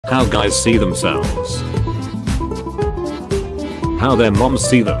How guys see themselves. How their moms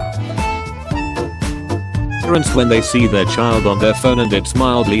see them. Parents when they see their child on their phone and it's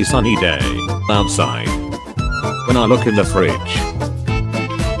mildly sunny day outside. When I look in the fridge.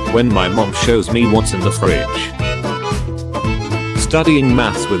 When my mom shows me what's in the fridge. Studying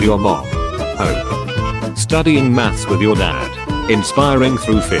maths with your mom. Hope. Studying maths with your dad. Inspiring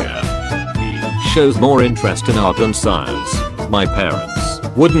through fear. He shows more interest in art than science. My parents.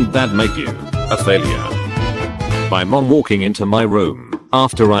 Wouldn't that make you a failure? My mom walking into my room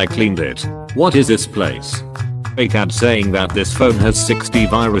after I cleaned it. What is this place? Fake ad saying that this phone has 60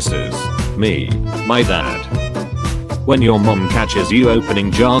 viruses. Me. My dad. When your mom catches you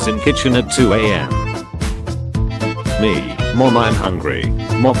opening jars in kitchen at 2 AM. Me. Mom, I'm hungry.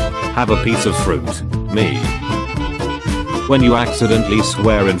 Mom, have a piece of fruit. Me. When you accidentally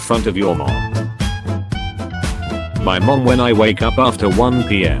swear in front of your mom. My mom when I wake up after 1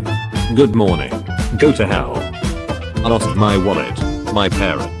 PM. Good morning. Go to hell. I lost my wallet. My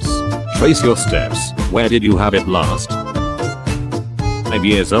parents. Trace your steps. Where did you have it last? 5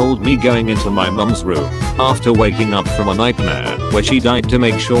 years old me going into my mom's room after waking up from a nightmare where she died to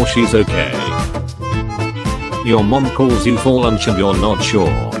make sure she's okay. Your mom calls you for lunch and you're not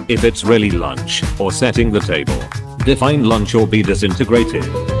sure if it's really lunch or setting the table. Define lunch or be disintegrated.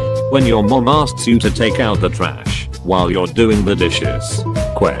 When your mom asks you to take out the trash while you're doing the dishes.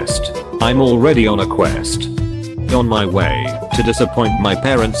 Quest. I'm already on a quest. On my way to disappoint my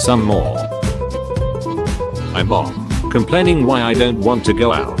parents some more. My mom. Complaining why I don't want to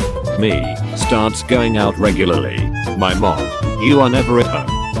go out. Me. Starts going out regularly. My mom. You are never at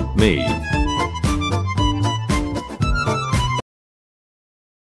home. Me.